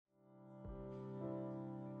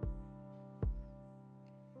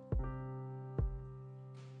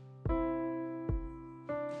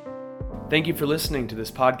Thank you for listening to this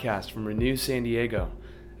podcast from Renew San Diego,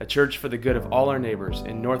 a church for the good of all our neighbors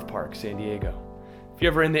in North Park, San Diego. If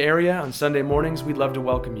you're ever in the area on Sunday mornings, we'd love to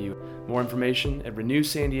welcome you. More information at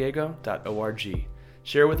renewsandiego.org.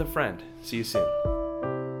 Share with a friend. See you soon.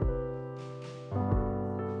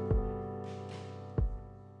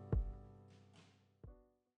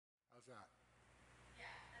 How's that?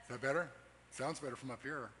 Is that better? Sounds better from up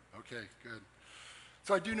here. Okay, good.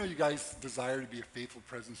 So I do know you guys desire to be a faithful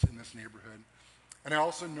presence in this neighborhood. And I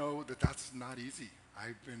also know that that's not easy.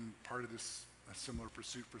 I've been part of this a similar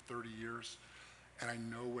pursuit for 30 years, and I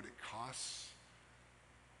know what it costs.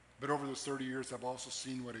 But over those 30 years, I've also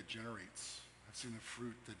seen what it generates. I've seen the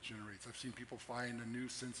fruit that generates. I've seen people find a new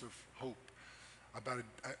sense of hope about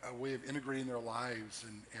a way of integrating their lives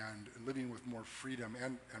and living with more freedom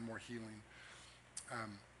and more healing.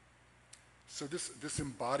 So this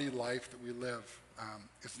embodied life that we live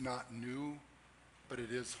is not new, but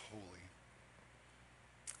it is holy.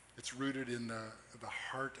 It's rooted in the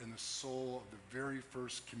heart and the soul of the very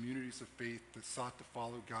first communities of faith that sought to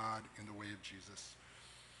follow God in the way of Jesus.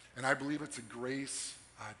 And I believe it's a grace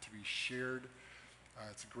to be shared.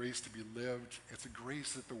 It's a grace to be lived. It's a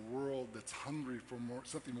grace that the world that's hungry for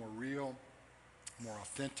something more real, more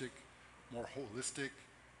authentic, more holistic,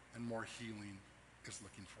 and more healing is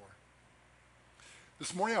looking for.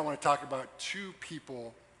 This morning I want to talk about two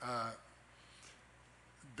people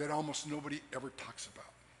that almost nobody ever talks about.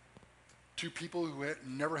 Two people who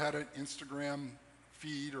never had an Instagram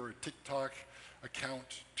feed or a TikTok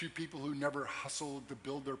account. Two people who never hustled to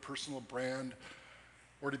build their personal brand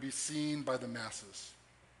or to be seen by the masses.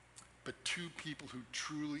 But two people who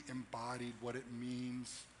truly embodied what it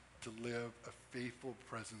means to live a faithful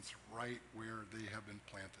presence right where they have been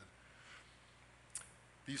planted.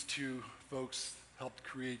 These two folks helped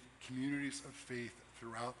create communities of faith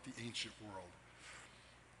throughout the ancient world.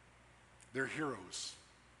 They're heroes,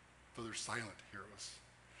 though they're silent heroes.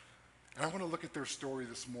 And I want to look at their story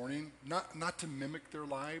this morning, not to mimic their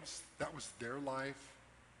lives. That was their life,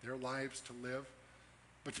 their lives to live,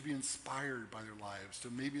 but to be inspired by their lives,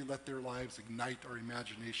 to maybe let their lives ignite our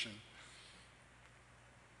imagination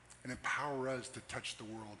and empower us to touch the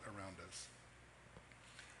world around us.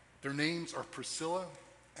 Their names are Priscilla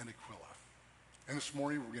and Aquila. And this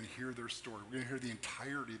morning we're going to hear their story. We're going to hear the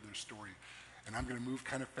entirety of their story. And I'm going to move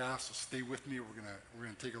kind of fast, so stay with me. We're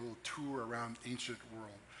going to take a little tour around ancient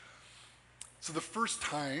world. So the first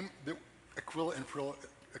time that Aquila and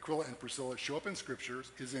Priscilla show up in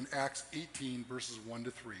scriptures is in Acts 18, verses 1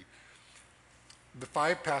 to 3. The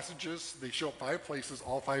 5 passages, they show up 5 places.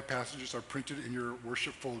 All 5 passages are printed in your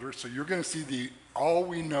worship folder. So you're going to see all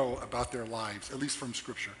we know about their lives, at least from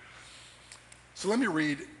scripture. So let me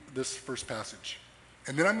read this first passage.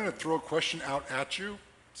 And then I'm going to throw a question out at you,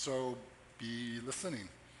 so be listening.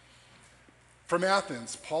 From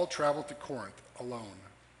Athens, Paul traveled to Corinth alone.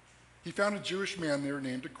 He found a Jewish man there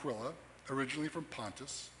named Aquila, originally from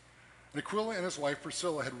Pontus. And Aquila and his wife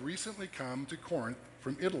Priscilla had recently come to Corinth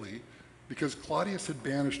from Italy because Claudius had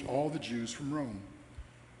banished all the Jews from Rome.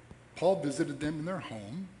 Paul visited them in their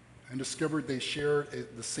home and discovered they shared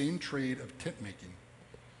the same trade of tent making.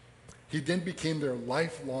 He then became their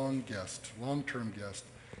lifelong guest, long-term guest,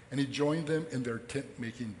 and he joined them in their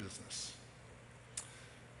tent-making business.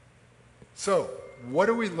 So, what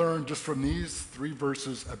do we learn just from these 3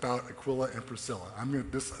 verses about Aquila and Priscilla? I'm going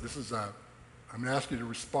to ask you to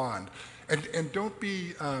respond, and don't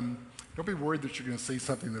be worried that you're going to say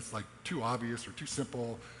something that's like too obvious or too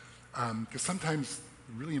simple, because sometimes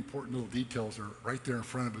really important little details are right there in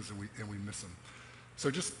front of us and we miss them.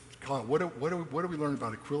 So just call it. What do we learn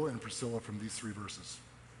about Aquila and Priscilla from these 3 verses?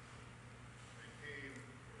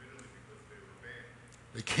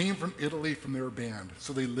 They came from Italy from their band.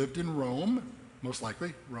 So they lived in Rome, most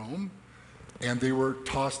likely Rome, and they were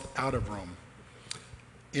tossed out of Rome.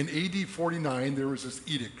 In AD 49, there was this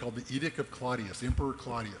edict called the Edict of Claudius, Emperor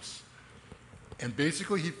Claudius. And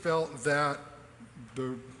basically he felt that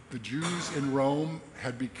the Jews in Rome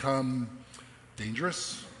had become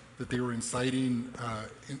dangerous, that they were instigating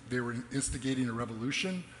a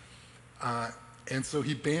revolution. And so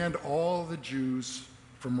he banned all the Jews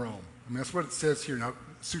from Rome. I mean, that's what it says here. Now,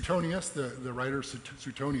 Suetonius, the writer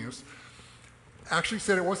Suetonius, actually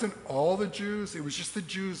said it wasn't all the Jews, it was just the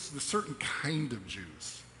Jews, the certain kind of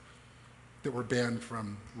Jews that were banned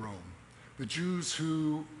from Rome. The Jews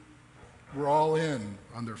who were all in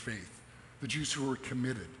on their faith, the Jews who were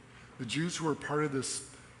committed, the Jews who were part of this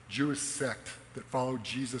Jewish sect that followed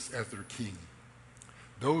Jesus as their king.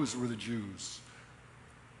 Those were the Jews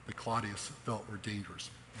that Claudius felt were dangerous.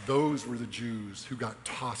 Those were the Jews who got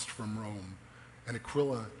tossed from Rome, and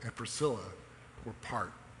Aquila and Priscilla were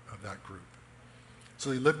part of that group. So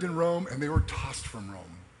they lived in Rome and they were tossed from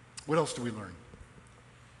Rome. What else do we learn?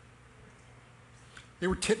 They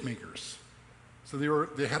were tent makers. So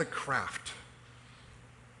they had a craft.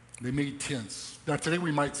 They made tents. Now today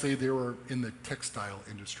we might say they were in the textile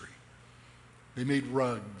industry. They made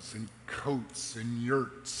rugs and coats and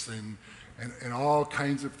yurts and all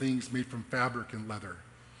kinds of things made from fabric and leather.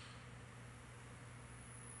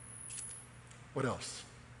 What else?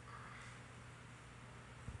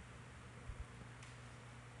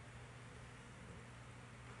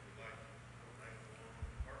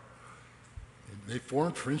 They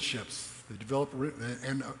formed friendships. They developed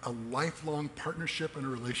and a lifelong partnership and a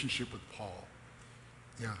relationship with Paul.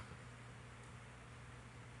 Yeah.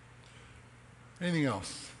 Anything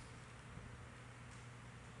else?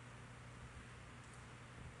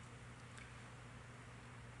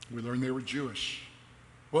 We learned they were Jewish.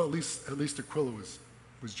 Well, at least Aquila was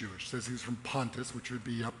Jewish. It says he was from Pontus, which would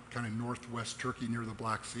be up kind of northwest Turkey near the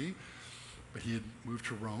Black Sea, but he had moved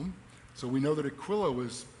to Rome. So we know that Aquila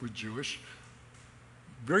was Jewish.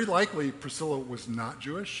 Very likely Priscilla was not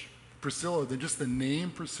Jewish. Priscilla, just the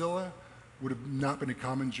name Priscilla would have not been a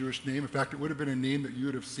common Jewish name. In fact, it would have been a name that you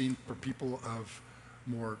would have seen for people of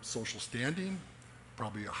more social standing,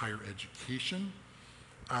 probably a higher education.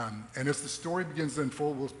 And as the story begins to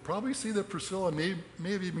unfold, we'll probably see that Priscilla may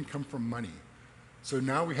have even come from money. So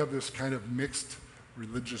now we have this kind of mixed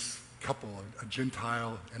religious couple, a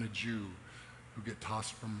Gentile and a Jew, who get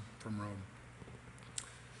tossed from Rome.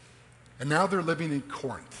 And now they're living in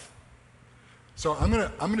Corinth. So I'm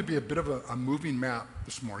gonna be a bit of a moving map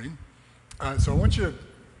this morning. So I want you to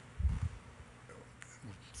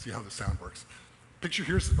see how the sound works.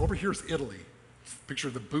 Over here is Italy. Picture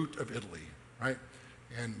the boot of Italy, right?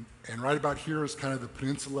 And right about here is kind of the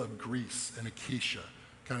peninsula of Greece and Acacia,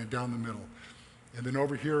 kind of down the middle. And then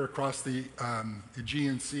over here across the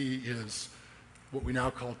Aegean Sea is what we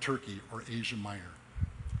now call Turkey or Asia Minor.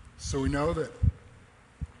 So we know that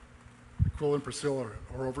Aquila and Priscilla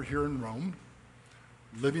are over here in Rome,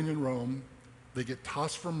 living in Rome. They get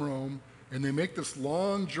tossed from Rome, and they make this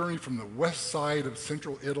long journey from the west side of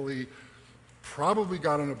central Italy, probably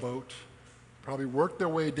got on a boat, probably worked their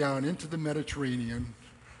way down into the Mediterranean,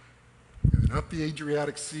 and then up the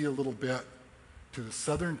Adriatic Sea a little bit to the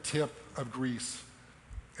southern tip of Greece,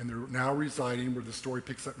 and they're now residing, where the story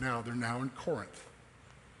picks up now, they're now in Corinth.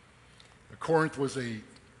 Corinth was a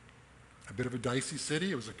bit of a dicey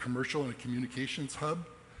city. It was a commercial and a communications hub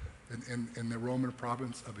in the Roman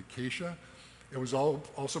province of Acacia. It was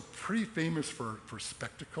also pretty famous for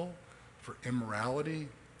spectacle, for immorality,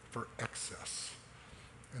 for excess.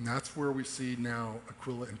 And that's where we see now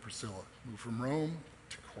Aquila and Priscilla move from Rome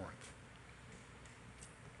to Corinth.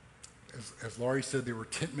 As Laurie said, they were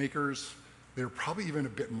tent makers. They were probably even a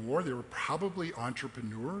bit more. They were probably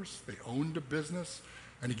entrepreneurs. They owned a business.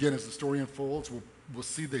 And again, as the story unfolds, we'll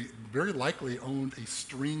see they very likely owned a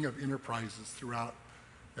string of enterprises throughout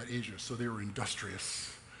that Asia. So they were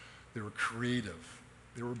industrious. They were creative.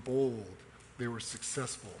 They were bold. They were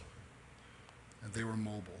successful. And they were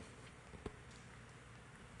mobile.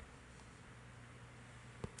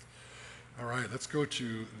 All right, let's go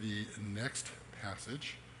to the next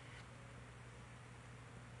passage.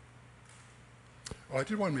 Oh, I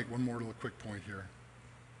did want to make one more little quick point here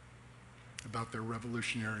about their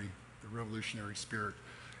revolutionary spirit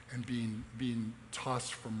and being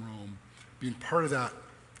tossed from Rome, being part of that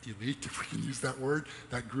elite, if we can use that word,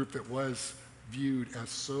 that group that was viewed as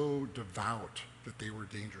so devout that they were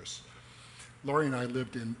dangerous. Laurie and I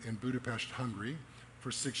lived in Budapest, Hungary, for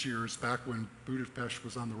 6 years, back when Budapest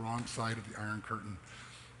was on the wrong side of the Iron Curtain.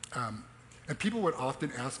 And people would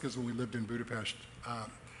often ask us when we lived in Budapest,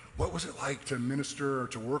 what was it like to minister or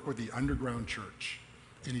to work with the underground church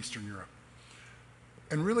in Eastern Europe?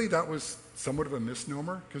 And really that was somewhat of a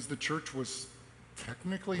misnomer, because the church was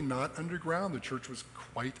technically not underground. The church was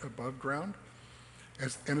quite above ground.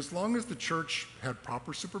 And as long as the church had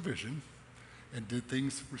proper supervision and did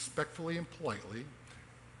things respectfully and politely,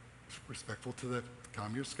 respectful to the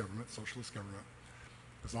communist government, socialist government,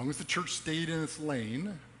 as long as the church stayed in its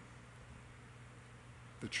lane,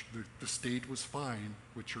 the state was fine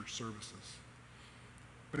with church services.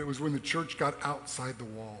 But it was when the church got outside the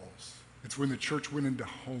walls, it's when the church went into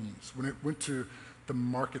homes, when it went to the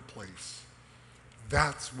marketplace,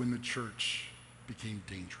 that's when the church became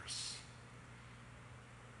dangerous.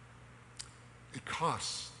 It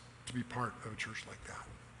costs to be part of a church like that.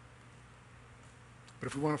 But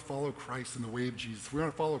if we want to follow Christ in the way of Jesus, if we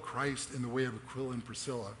want to follow Christ in the way of Aquila and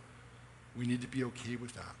Priscilla, we need to be okay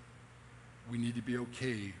with that. We need to be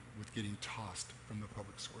okay with getting tossed from the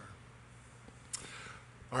public square.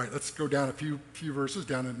 All right, let's go down a few verses,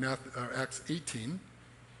 down in Acts 18.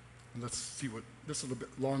 And let's see what, this is a little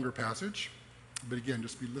bit longer passage. But again,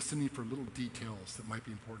 just be listening for little details that might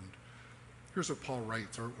be important. Here's what Paul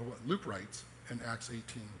writes, or what Luke writes in Acts 18.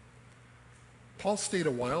 Paul stayed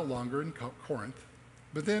a while longer in Corinth,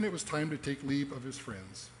 but then it was time to take leave of his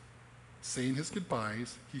friends. Saying his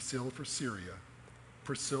goodbyes, he sailed for Syria,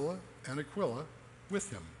 Priscilla and Aquila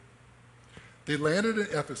with him. They landed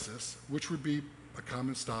at Ephesus, which would be a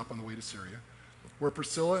common stop on the way to Syria, where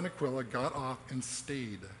Priscilla and Aquila got off and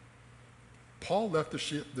stayed. Paul left the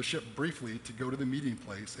ship briefly to go to the meeting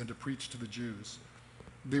place and to preach to the Jews.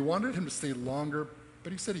 They wanted him to stay longer,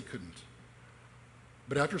 but he said he couldn't.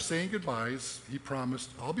 But after saying goodbyes, he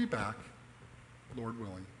promised, I'll be back, Lord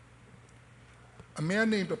willing. A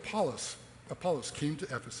man named Apollos came to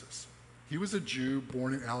Ephesus. He was a Jew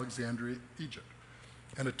born in Alexandria, Egypt,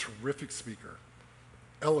 and a terrific speaker,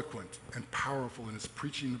 eloquent and powerful in his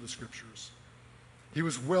preaching of the scriptures. He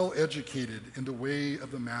was well educated in the way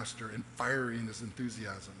of the master and fiery in his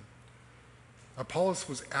enthusiasm. Apollos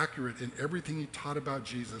was accurate in everything he taught about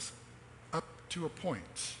Jesus up to a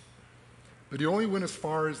point, but he only went as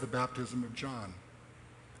far as the baptism of John.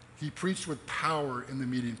 He preached with power in the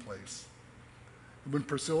meeting place. When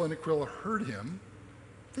Priscilla and Aquila heard him,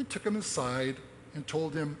 they took him aside and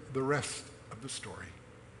told him the rest of the story.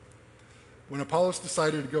 When Apollos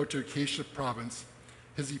decided to go to Achaia province,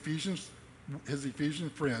 his Ephesian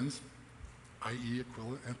friends, i.e.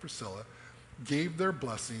 Aquila and Priscilla, gave their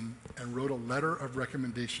blessing and wrote a letter of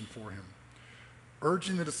recommendation for him,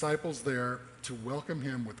 urging the disciples there to welcome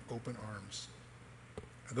him with open arms.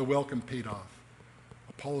 The welcome paid off.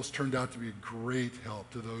 Apollos turned out to be a great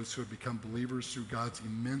help to those who had become believers through God's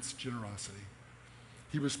immense generosity.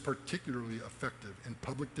 He was particularly effective in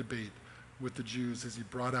public debate with the Jews as he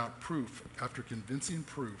brought out proof after convincing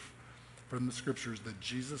proof from the scriptures that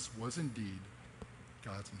Jesus was indeed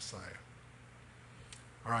God's Messiah.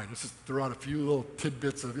 All right, let's just throw out a few little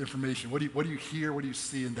tidbits of information. What do you hear? What do you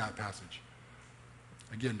see in that passage?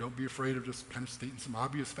 Again, don't be afraid of just kind of stating some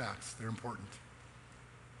obvious facts. They're important.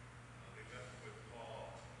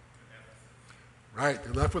 Right,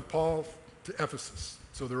 they left with Paul to Ephesus.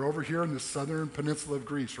 So they're over here in the southern peninsula of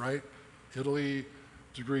Greece, right? Italy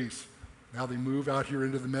to Greece. Now they move out here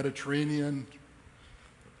into the Mediterranean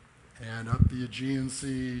and up the Aegean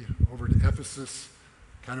Sea over to Ephesus,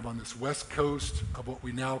 kind of on this west coast of what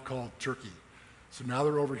we now call Turkey. So now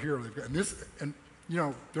they're over here.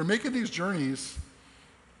 They're making these journeys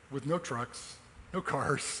with no trucks, no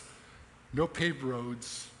cars, no paved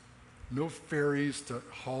roads, no ferries to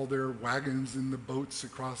haul their wagons and the boats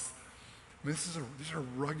across. I mean, these are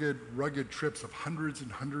rugged trips of hundreds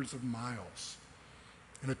and hundreds of miles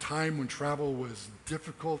in a time when travel was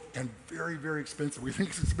difficult and very, very expensive. We think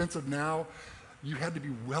it's expensive now. You had to be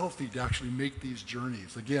wealthy to actually make these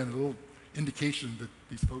journeys. Again, a little indication that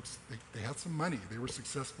these folks, they had some money. They were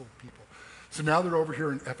successful people. So now they're over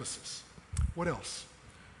here in Ephesus. What else?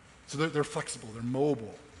 So they're flexible, they're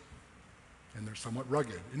mobile, and they're somewhat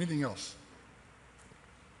rugged. Anything else?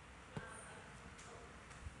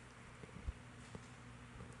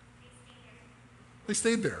 They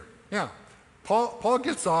stayed there, yeah. Paul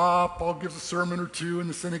gets off, Paul gives a sermon or two in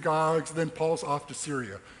the synagogues, and then Paul's off to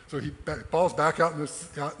Syria. So Paul's back out in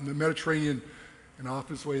the Mediterranean and off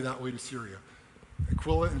his way that way to Syria.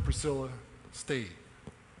 Aquila and Priscilla stay.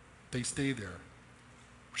 They stay there,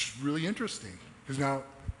 which is really interesting, because now,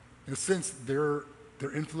 in a sense, their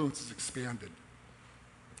influence is expanded.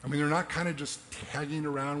 I mean, they're not kind of just tagging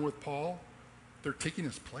around with Paul. They're taking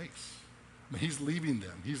his place. I mean, he's leaving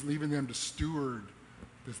them. He's leaving them to steward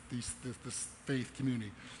this faith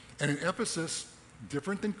community. And in Ephesus,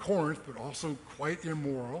 different than Corinth, but also quite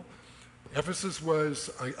immoral. Ephesus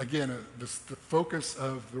was, again, the focus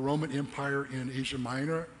of the Roman Empire in Asia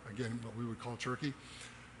Minor, again, what we would call Turkey.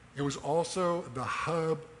 It was also the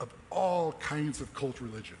hub of all kinds of cult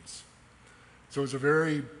religions. So it was a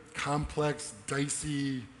very complex,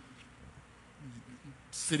 dicey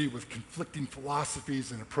city with conflicting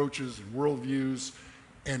philosophies and approaches and worldviews.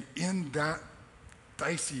 And in that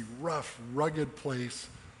dicey, rough, rugged place,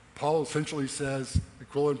 Paul essentially says,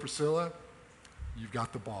 Aquila and Priscilla, you've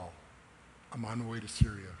got the ball. I'm on the way to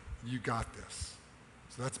Syria. You got this.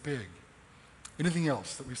 So that's big. Anything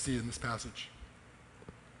else that we see in this passage?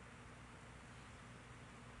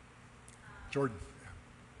 Jordan.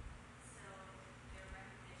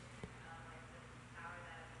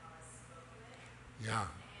 Yeah.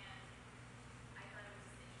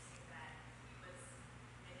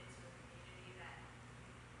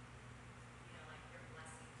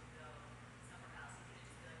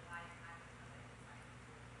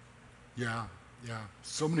 Yeah, Yeah,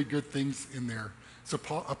 so many good things in there. So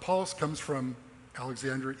Apollos comes from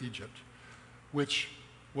Alexandria, Egypt, which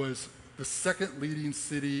was the second leading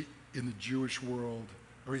city in the Jewish world,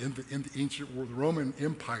 or in the ancient world, the Roman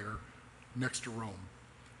Empire, next to Rome.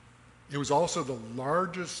 It was also the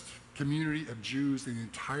largest community of Jews in the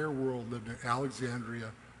entire world lived in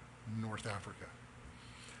Alexandria, North Africa.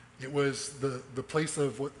 It was the place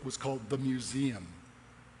of what was called the museum,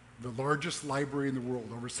 the largest library in the world,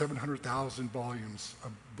 over 700,000 volumes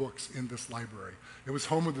of books in this library. It was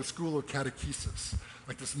home of the School of Catechesis,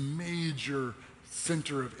 like this major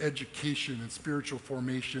center of education and spiritual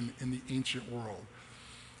formation in the ancient world.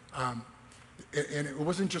 And it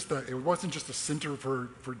wasn't just a center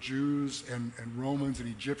for Jews and Romans and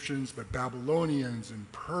Egyptians, but Babylonians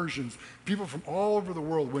and Persians. People from all over the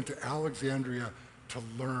world went to Alexandria to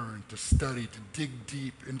learn, to study, to dig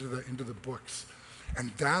deep into the books.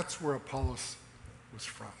 And that's where Apollos was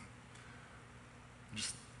from.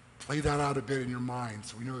 Just play that out a bit in your mind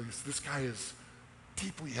so we know this guy is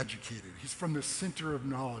deeply educated. He's from the center of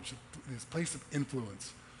knowledge, his place of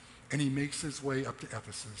influence. And he makes his way up to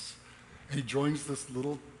Ephesus. And he joins this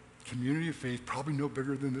little community of faith, probably no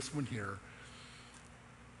bigger than this one here.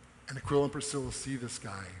 And Aquila and Priscilla see this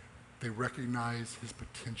guy. They recognize his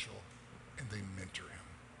potential, and they mentor him.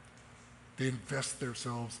 They invest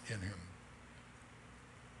themselves in him.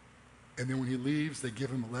 And then when he leaves, they give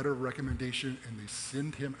him a letter of recommendation, and they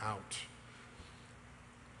send him out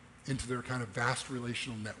into their kind of vast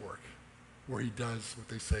relational network, where he does what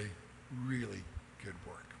they say, really good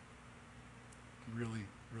work. Really,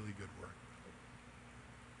 really good work.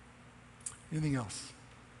 Anything else?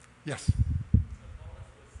 Yes? Apollos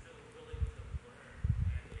was still willing to learn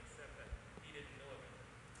and accept that he didn't know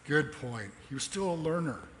everything. Good point. He was still a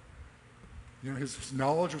learner. You know, his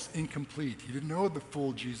knowledge was incomplete. He didn't know the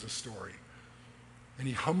full Jesus story. And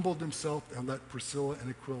he humbled himself and let Priscilla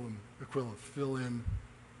and Aquila fill in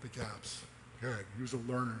the gaps. Good. He was a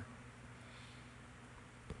learner.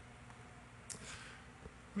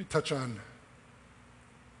 Let me touch on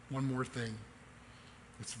one more thing.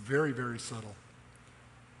 It's very, very subtle.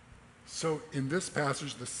 So in this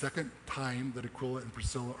passage, the second time that Aquila and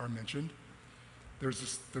Priscilla are mentioned,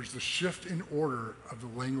 there's the shift in order of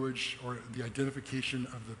the language or the identification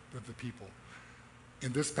of the people.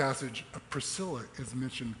 In this passage, Priscilla is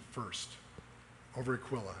mentioned first over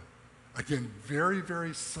Aquila. Again, very,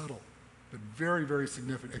 very subtle, but very, very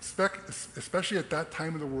significant. Especially at that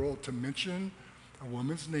time of the world, to mention a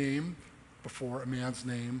woman's name before a man's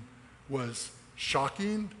name was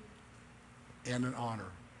shocking and an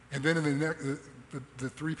honor. And then in the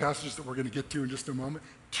three passages that we're going to get to in just a moment,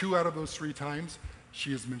 2 out of those 3 times,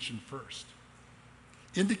 she is mentioned first,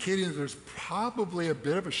 indicating that there's probably a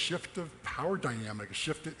bit of a shift of power dynamic, a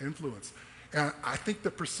shift in influence. And I think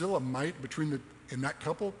that Priscilla might, in that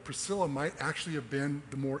couple, Priscilla might actually have been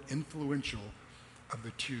the more influential of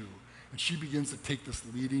the two. And she begins to take this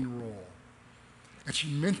leading role. And she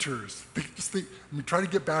mentors. Try to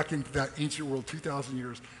get back into that ancient world, 2,000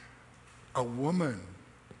 years. A woman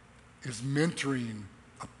is mentoring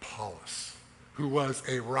Apollos, who was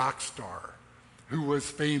a rock star, who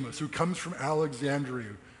was famous, who comes from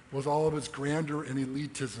Alexandria with all of his grandeur and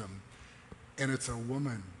elitism. And it's a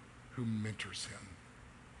woman who mentors him.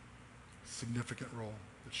 Significant role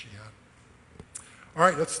that she had. All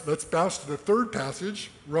right, let's bounce to the third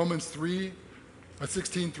passage, Romans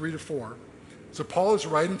 16, 3-4. So Paul is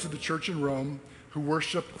writing to the church in Rome who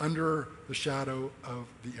worshiped under the shadow of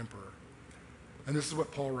the emperor. And this is what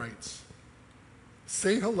Paul writes.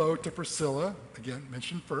 Say hello to Priscilla, again,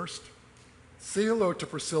 mentioned first. Say hello to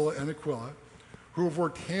Priscilla and Aquila, who have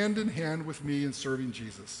worked hand in hand with me in serving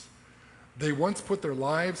Jesus. They once put their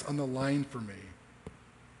lives on the line for me,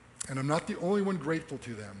 and I'm not the only one grateful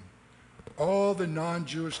to them. All the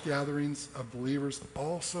non-Jewish gatherings of believers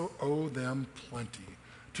also owe them plenty,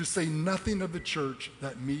 to say nothing of the church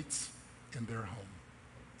that meets in their home.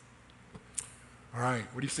 All right,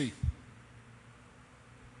 what do you see?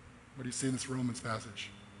 What do you see in this Romans passage?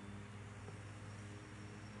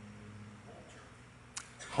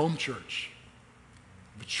 Home church.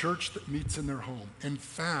 The church that meets in their home. In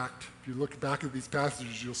fact, if you look back at these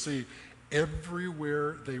passages, you'll see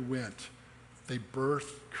everywhere they went, they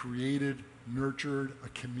birthed, created, nurtured a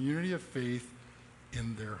community of faith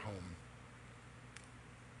in their home.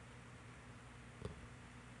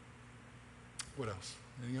 What else?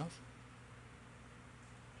 Anything else?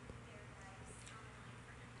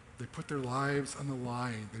 They put their lives on the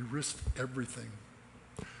line. They risked everything.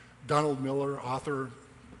 Donald Miller, author,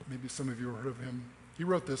 maybe some of you have heard of him, he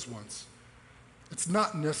wrote this once. It's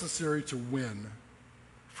not necessary to win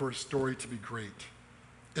for a story to be great.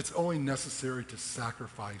 It's only necessary to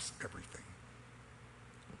sacrifice everything.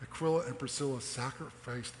 Aquila and Priscilla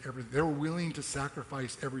sacrificed everything. They were willing to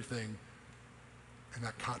sacrifice everything, and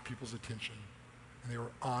that caught people's attention. And they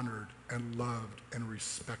were honored and loved and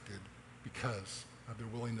respected because of their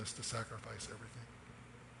willingness to sacrifice everything.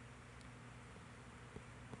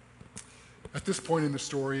 At this point in the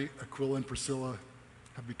story, Aquila and Priscilla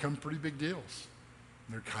have become pretty big deals.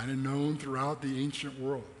 They're kind of known throughout the ancient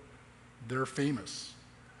world. They're famous,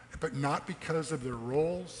 but not because of their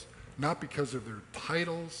roles, not because of their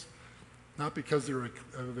titles, not because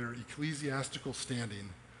of their ecclesiastical standing.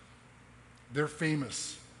 They're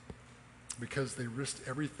famous because they risked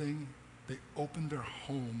everything, they opened their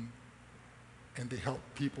home, and they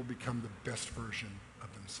helped people become the best version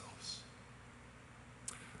of themselves.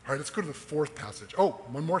 All right, let's go to the fourth passage. Oh,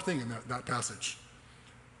 one more thing in that passage.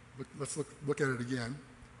 Let's look at it again.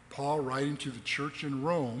 Paul writing to the church in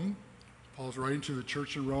Rome. Paul's writing to the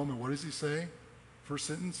church in Rome, and what does he say? First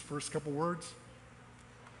sentence, first couple words.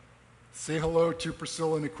 Say hello to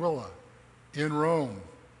Priscilla and Aquila in Rome.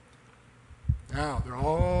 Now, they're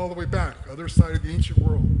all the way back, other side of the ancient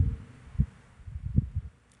world.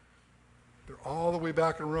 They're all the way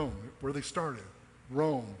back in Rome, where they started.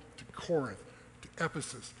 Rome to Corinth to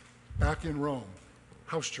Ephesus, back in Rome.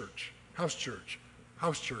 House church, house church,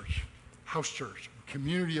 house church, house church.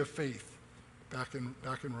 Community of faith back in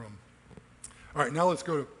Rome. All right, now let's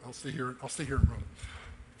go to, I'll stay here in Rome.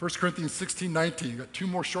 1 Corinthians 16:19, got two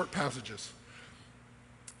more short passages.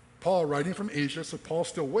 Paul writing from Asia, so Paul's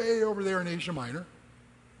still way over there in Asia Minor,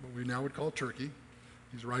 what we now would call Turkey.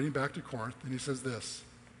 He's writing back to Corinth, and he says this: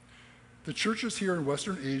 the churches here in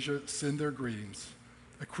Western Asia send their greetings.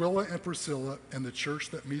 Aquila and Priscilla and the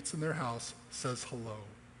church that meets in their house says hello.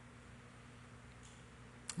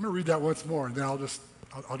 I'm going to read that once more, and then I'll just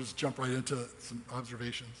jump right into some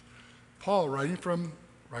observations. Paul, writing from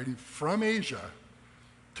Asia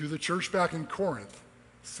to the church back in Corinth,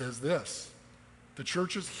 says this: the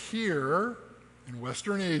churches here in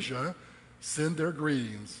Western Asia send their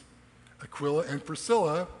greetings. Aquila and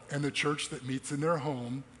Priscilla and the church that meets in their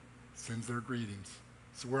home sends their greetings.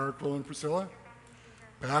 So where are Aquila and Priscilla?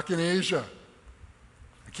 Back in Asia.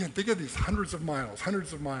 Again, think of these hundreds of miles,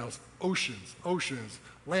 oceans,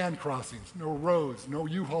 land crossings, no roads, no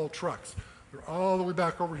U-Haul trucks. They're all the way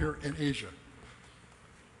back over here in Asia.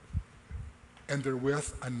 And they're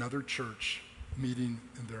with another church meeting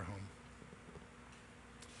in their home.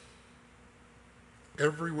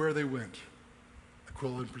 Everywhere they went,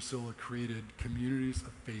 Aquila and Priscilla created communities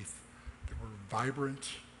of faith that were vibrant,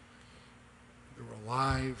 that were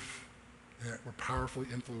alive, that were powerfully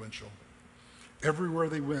influential. Everywhere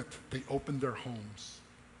they went, they opened their homes.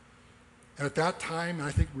 And at that time, and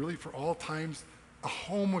I think really for all times, a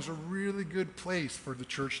home was a really good place for the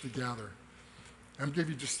church to gather. I'm going to give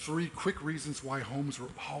you just three quick reasons why homes were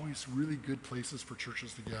always really good places for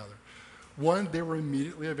churches to gather. One, they were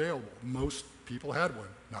immediately available. Most people had one.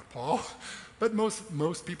 Not Paul, but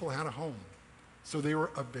most people had a home. So they were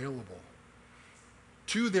available.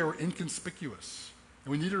 Two, they were inconspicuous.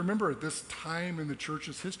 And we need to remember at this time in the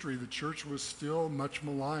church's history, the church was still much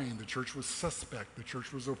maligned. The church was suspect. The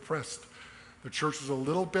church was oppressed. The church was a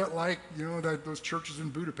little bit like, those churches in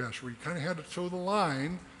Budapest where you kind of had to toe the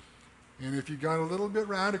line. And if you got a little bit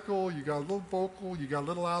radical, you got a little vocal, you got a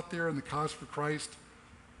little out there in the cause for Christ,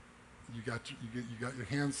 you got your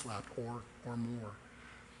hand slapped or more.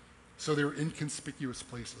 So they were inconspicuous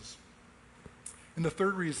places. And the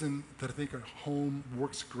third reason that I think a home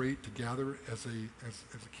works great to gather as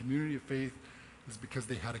a community of faith is because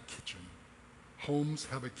they had a kitchen. Homes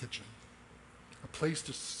have a kitchen, a place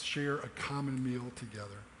to share a common meal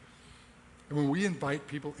together. And when we invite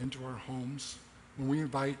people into our homes, when we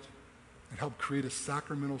invite and help create a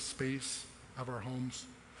sacramental space of our homes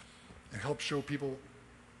and help show people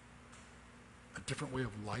a different way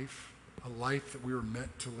of life, a life that we were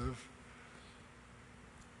meant to live,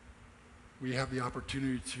 we have the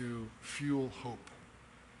opportunity to fuel hope,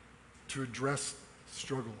 to address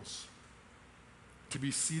struggles, to be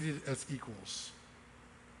seated as equals,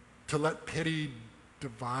 to let petty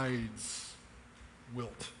divides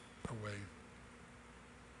wilt away.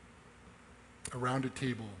 Around a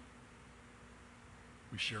table,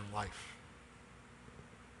 we share life.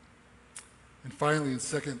 And finally, in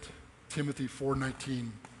 2 Timothy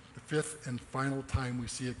 4:19, the fifth and final time we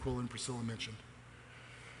see Aquila and Priscilla mentioned,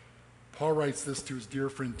 Paul writes this to his dear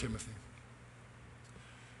friend Timothy.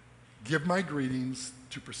 Give my greetings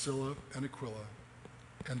to Priscilla and Aquila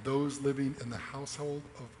and those living in the household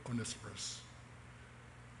of Onesiphorus.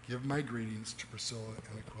 Give my greetings to Priscilla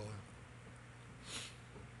and Aquila.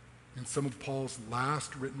 In some of Paul's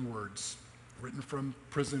last written words, written from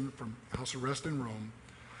prison, from house arrest in Rome,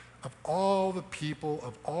 of all the people,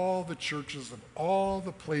 of all the churches, of all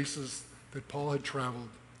the places that Paul had traveled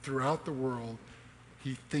throughout the world,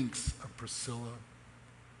 he thinks of Priscilla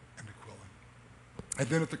and Aquila. And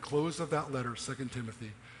then at the close of that letter, 2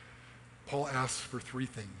 Timothy, Paul asks for three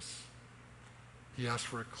things. He asks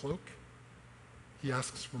for a cloak, he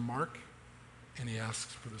asks for Mark, and he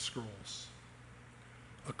asks for the scrolls.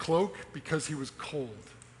 A cloak because he was cold.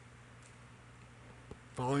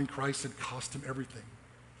 Following Christ had cost him everything.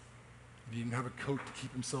 He didn't have a coat to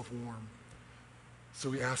keep himself warm.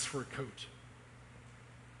 So he asked for a coat.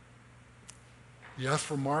 He asked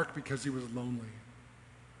for Mark because he was lonely.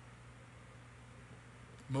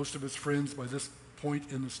 Most of his friends by this point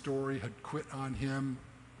in the story had quit on him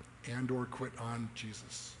and or quit on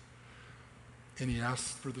Jesus. And he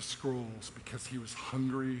asked for the scrolls because he was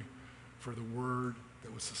hungry for the word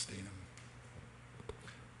that would sustain him.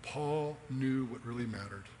 Paul knew what really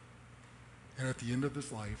mattered. And at the end of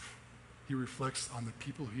his life, he reflects on the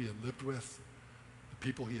people he had lived with, the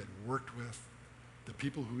people he had worked with, the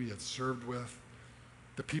people who he had served with,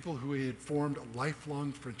 the people who he had formed a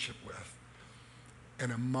lifelong friendship with.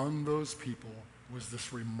 And among those people was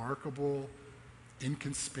this remarkable,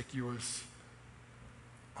 inconspicuous,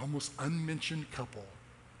 almost unmentioned couple,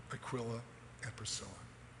 Aquila and Priscilla.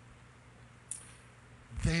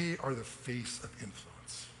 They are the face of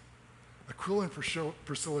influence. Aquila and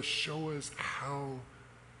Priscilla show us how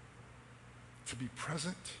to be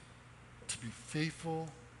present, to be faithful,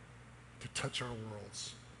 to touch our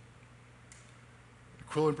worlds.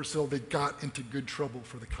 Aquila and Priscilla, they got into good trouble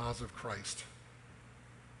for the cause of Christ,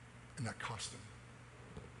 and that cost them.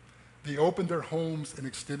 They opened their homes and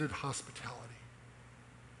extended hospitality.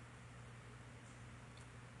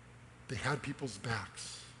 They had people's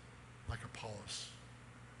backs, like Apollos.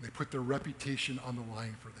 They put their reputation on the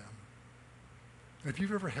line for them. And if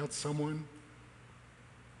you've ever had someone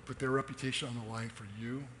put their reputation on the line for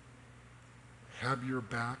you, have your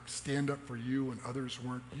back, stand up for you when others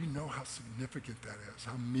weren't, you know how significant that is,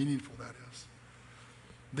 how meaningful that is.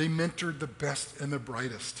 They mentored the best and the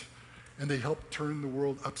brightest, and they helped turn the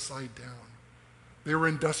world upside down. They were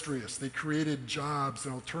industrious. They created jobs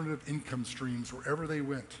and alternative income streams wherever they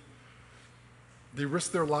went. They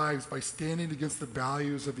risked their lives by standing against the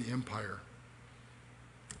values of the empire.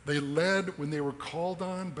 They led when they were called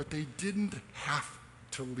on, but they didn't have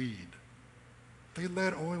to lead. They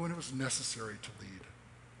led only when it was necessary to lead.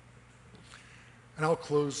 And I'll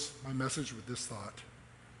close my message with this thought.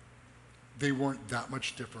 They weren't that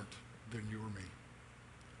much different than you or me.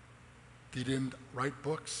 They didn't write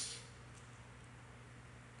books.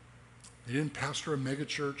 They didn't pastor a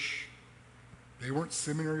megachurch. They weren't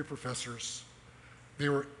seminary professors. They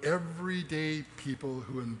were everyday people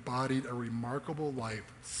who embodied a remarkable life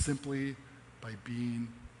simply by being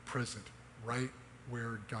present right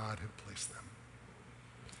where God had placed them.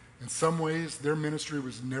 In some ways, their ministry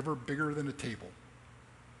was never bigger than a table.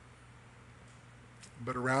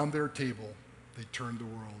 But around their table, they turned the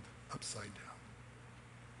world upside down.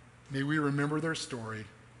 May we remember their story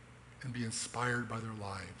and be inspired by their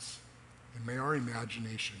lives. And may our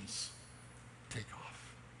imaginations take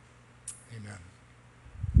off. Amen.